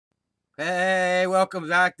Hey, welcome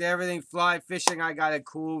back to Everything Fly Fishing. I got a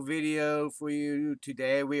cool video for you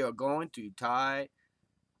today. We are going to tie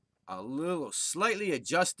a little slightly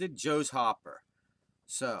adjusted Joe's hopper.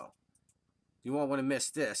 So, you won't want to miss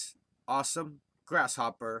this awesome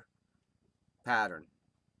grasshopper pattern.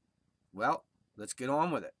 Well, let's get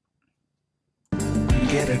on with it.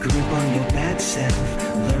 Get a grip on your bad self,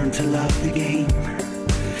 learn to love the game.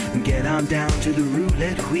 Get on down to the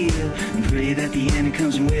roulette wheel and pray that the end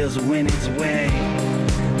comes and wheels will win its way.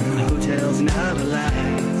 The hotel's not a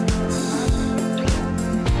lie.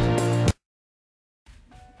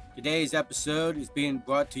 Today's episode is being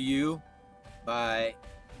brought to you by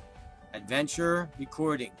Adventure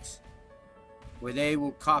Recordings, where they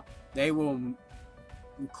will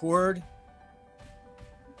record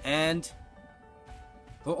and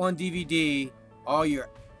put on DVD all your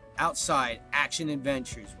outside action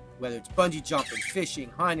adventures, whether it's bungee jumping,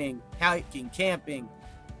 fishing, hunting, hiking, camping,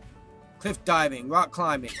 cliff diving, rock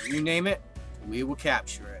climbing, you name it, we will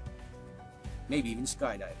capture it. Maybe even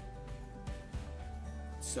skydiving.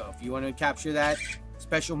 So if you want to capture that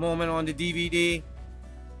special moment on the DVD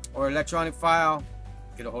or electronic file,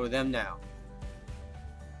 get a hold of them now.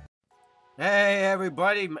 Hey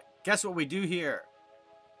everybody, guess what we do here?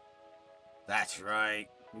 That's right,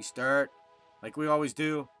 we start like we always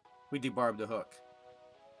do. We debarb the hook.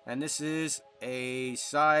 And this is a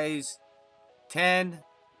size 10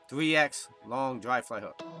 3X long dry fly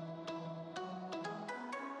hook.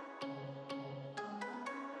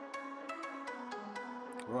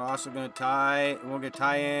 We're also going to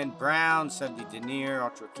tie in brown 70 denier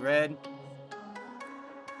ultra thread.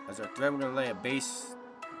 As our thread, we're going to lay a base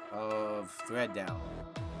of thread down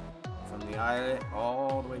from the eyelet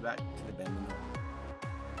all the way back to the bend in the hook.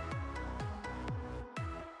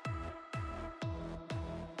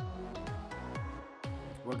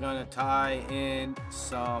 We're gonna tie in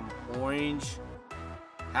some orange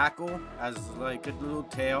hackle as like a little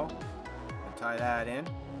tail and tie that in.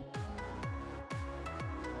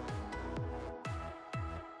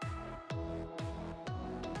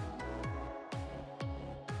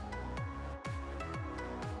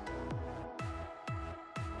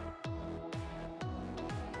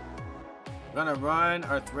 We're gonna run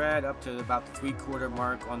our thread up to about the 3/4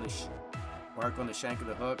 mark on the shank of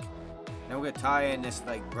the hook. Then we're gonna tie in this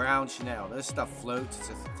like brown chenille. This stuff floats. It's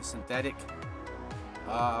a synthetic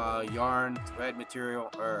yarn thread material,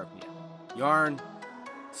 yarn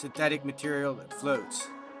synthetic material that floats.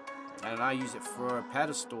 And I use it for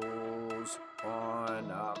pedestals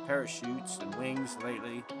on parachutes and wings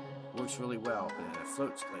lately. Works really well, and it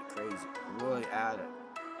floats like crazy. It really add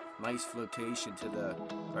a nice flotation to the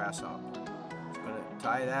grasshopper. So we're gonna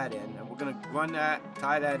tie that in, and we're gonna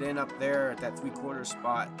tie that in up there at that 3/4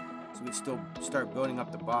 spot. So we can still start building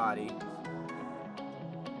up the body.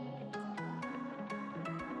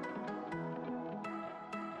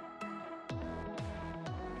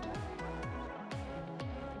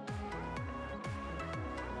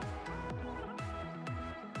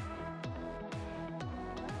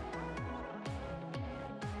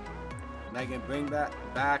 Now you can bring that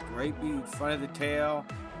back right in front of the tail,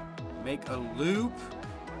 make a loop,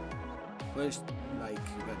 push, like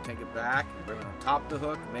you're gonna take it back and bring it on top of the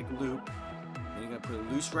hook, make a loop. Then you're gonna put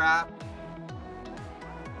a loose wrap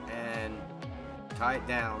and tie it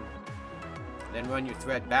down. Then run your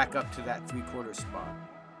thread back up to that 3/4 spot.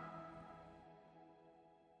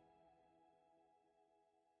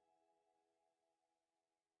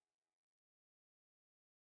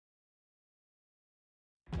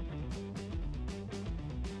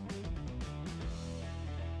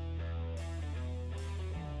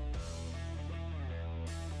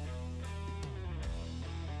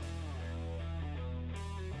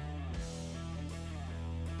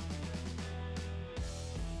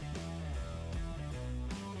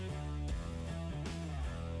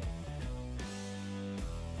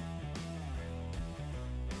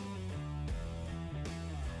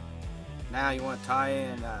 Now you want to tie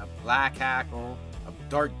in a black hackle. A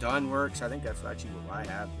dark dun works. I think that's actually what I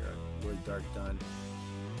have here. A really dark dun.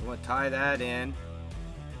 You want to tie that in.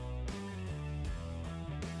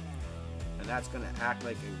 And that's going to act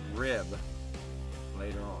like a rib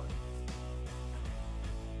later on.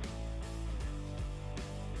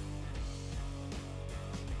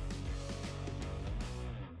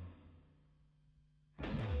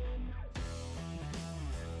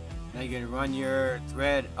 Now you're going to run your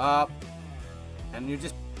thread up. And you're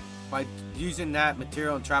just, by using that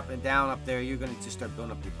material and trapping it down up there, you're going to just start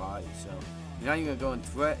building up your body. So now you're going to go and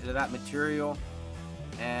thread to that material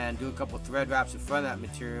and do a couple thread wraps in front of that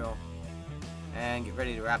material and get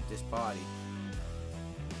ready to wrap this body.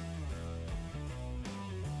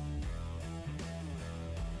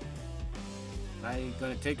 Now you're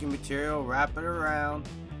going to take your material, wrap it around,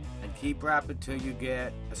 and keep wrapping till you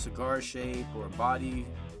get a cigar shape or a body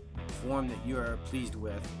form that you are pleased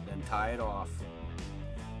with. Then tie it off.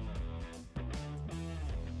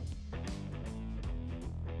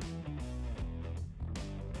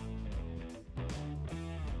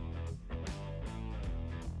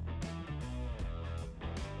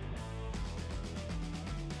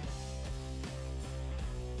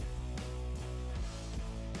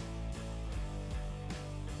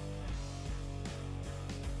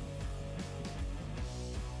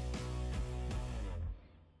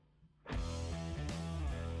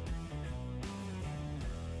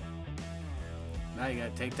 Now you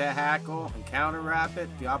gotta take that hackle and counter wrap it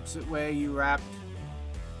the opposite way you wrapped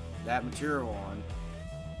that material on.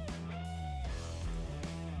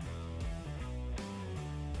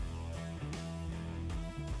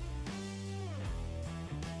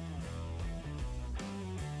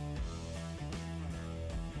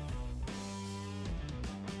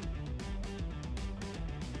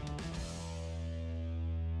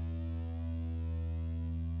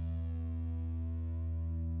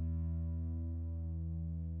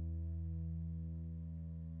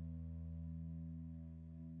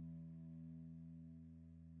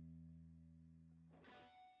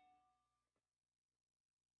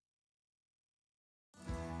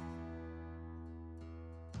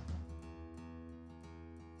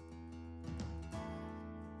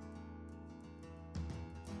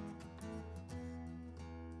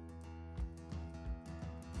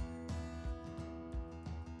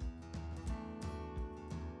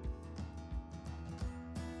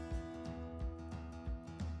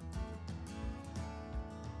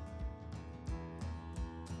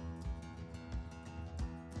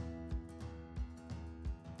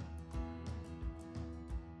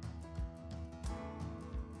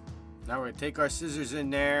 Now we're going to take our scissors in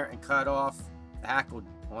there and cut off the hackle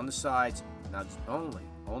on the sides. Now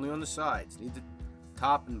only on the sides. Need the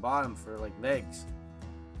top and bottom for like legs.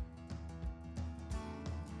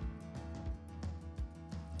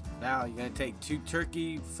 Now you're going to take 2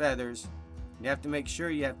 turkey feathers. You have to make sure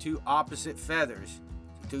you have 2 opposite feathers.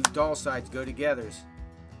 So 2 dull sides go together.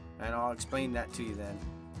 And I'll explain that to you then.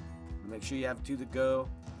 Make sure you have 2 that go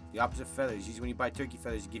the opposite feathers. Usually when you buy turkey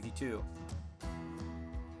feathers, they give you 2.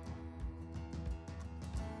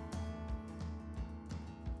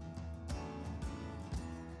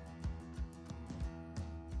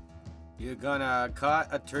 You're gonna cut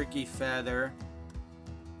a turkey feather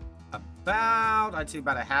about, I'd say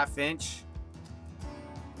about a 1/2 inch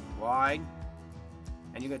wide,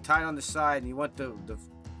 and you're gonna tie it on the side, and you want the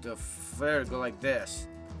feather to go like this.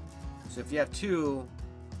 So if you have 2,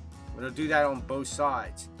 it'll do that on both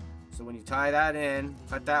sides. So when you tie that in,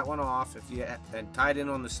 cut that one off. And tie it in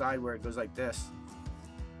on the side where it goes like this.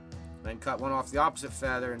 Then cut one off the opposite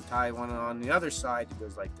feather and tie one on the other side that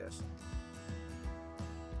goes like this.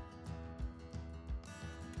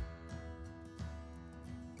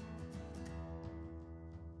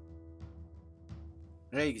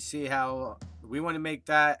 There you can see how we want to make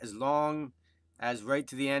that as long as right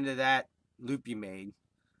to the end of that loop you made.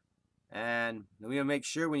 And we want to make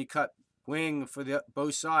sure when you cut wing for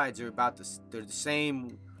both sides they're the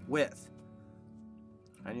same width.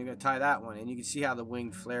 And you're going to tie that one, and you can see how the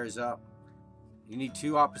wing flares up. You need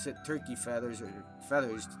 2 opposite turkey feathers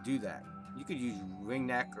to do that. You could use ring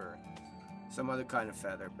neck or some other kind of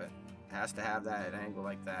feather, but it has to have that angle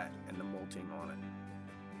like that and the molting on it.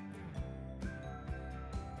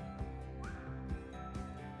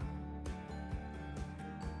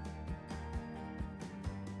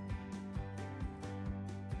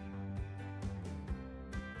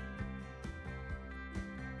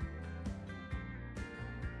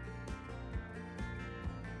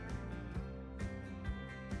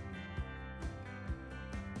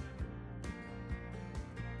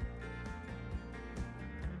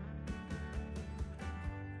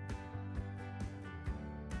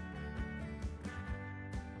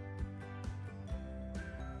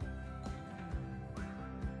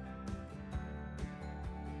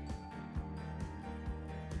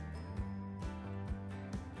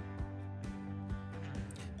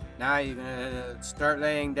 Now you're going to start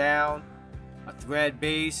laying down a thread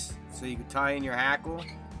base so you can tie in your hackle.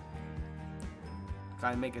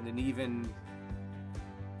 Kind of make it an even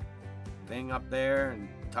thing up there, and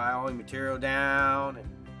tie all your material down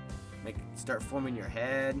and start forming your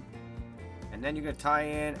head. And then you're going to tie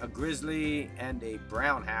in a grizzly and a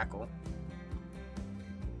brown hackle.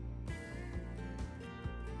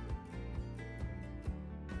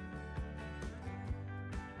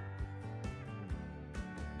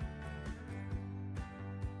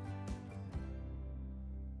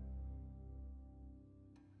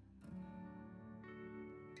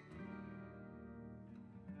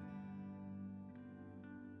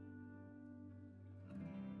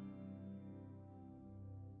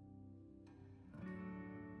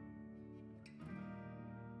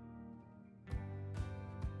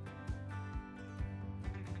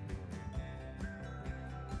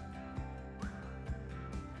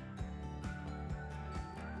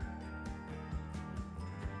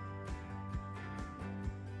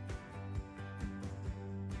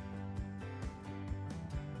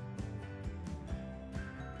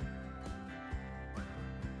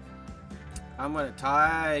 I'm going to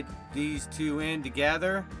tie these two in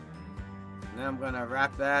together. And then I'm going to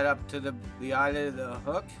wrap that up to the eyelet of the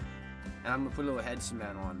hook. And I'm going to put a little head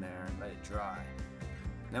cement on there and let it dry.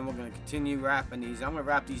 Then we're going to continue wrapping these. I'm going to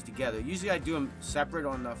wrap these together. Usually I do them separate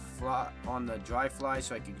on the dry fly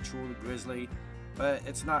so I can control the grizzly. But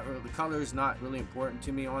it's not really, the color is not really important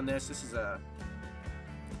to me on this. This is a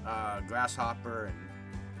grasshopper, and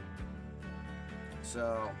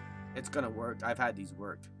so it's going to work. I've had these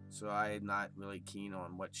work, so I'm not really keen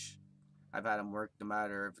on which. I've had them work no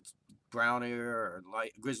matter if it's brownier or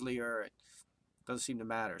light grizzlier. It doesn't seem to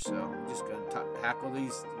matter. So I'm just going to hackle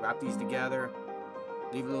these, wrap these together.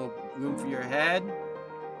 Leave a little room for your head.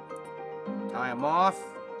 Tie them off.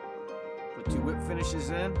 Put 2 whip finishes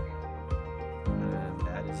in. And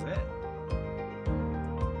that is it.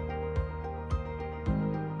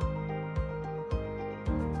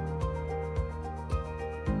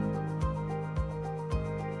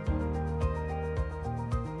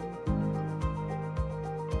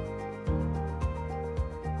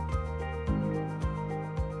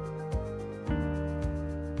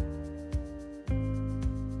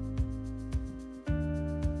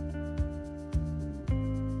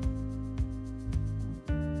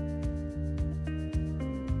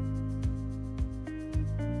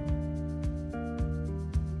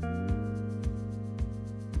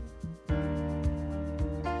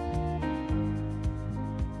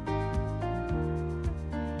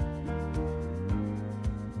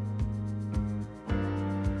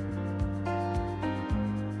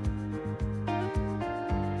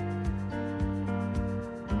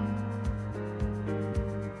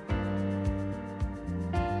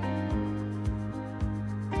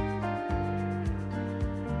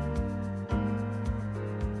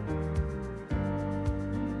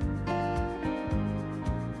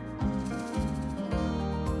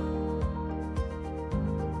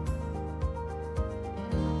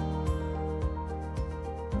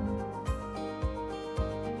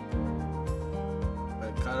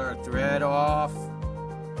 Cut our thread off.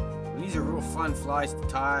 These are real fun flies to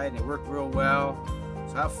tie, and they work real well.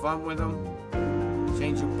 So have fun with them.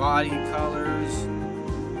 Change your body colors.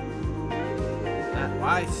 That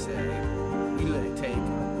I say we take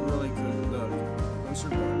a really good look, closer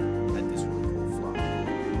look at this really cool fly.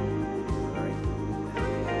 All right.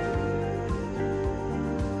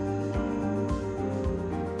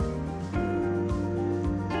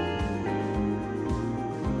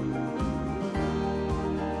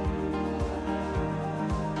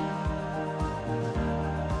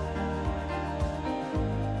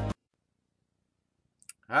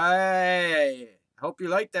 Hey, hope you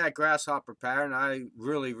like that grasshopper pattern. I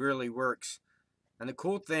really works. And the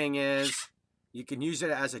cool thing is you can use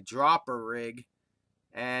it as a dropper rig,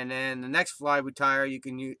 and then the next fly we tie you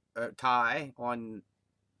can tie on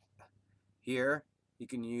here, you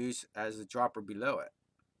can use as a dropper below it,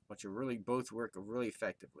 which will really both work really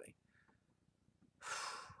effectively.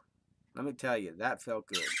 Let me tell you, that felt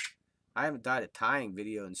good. I haven't done a tying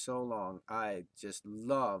video in so long. I just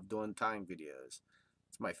love doing tying videos.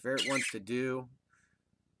 It's my favorite ones to do,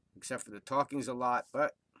 except for the talking's a lot,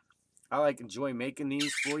 but I enjoy making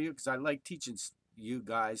these for you because I like teaching you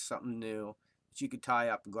guys something new that you can tie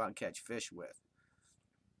up and go out and catch fish with.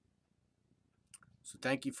 So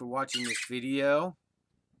thank you for watching this video.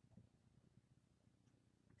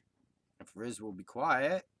 If Riz will be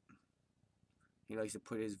quiet, he likes to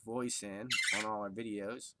put his voice in on all our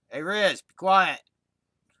videos. Hey Riz, be quiet.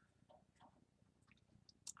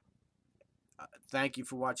 Thank you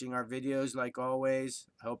for watching our videos like always.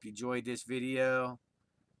 I hope you enjoyed this video.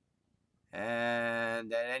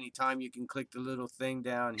 And at any time you can click the little thing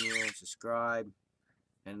down here and subscribe.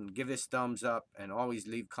 And give us thumbs up and always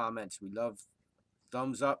leave comments. We love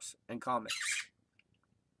thumbs ups and comments.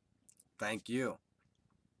 Thank you.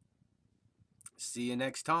 See you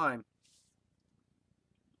next time.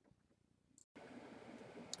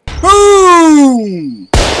 Boom!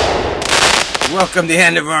 Welcome to the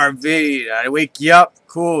end of our video. I wake you up.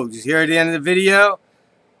 Cool. Just here at the end of the video.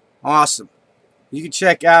 Awesome. You can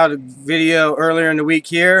check out a video earlier in the week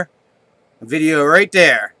here. A video right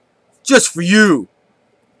there. Just for you.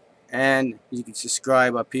 And you can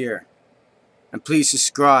subscribe up here. And please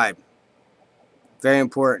subscribe. Very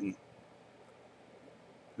important.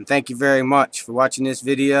 And thank you very much for watching this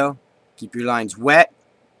video. Keep your lines wet,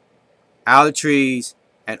 out of the trees,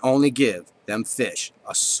 and only give them fish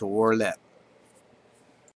a sore lip.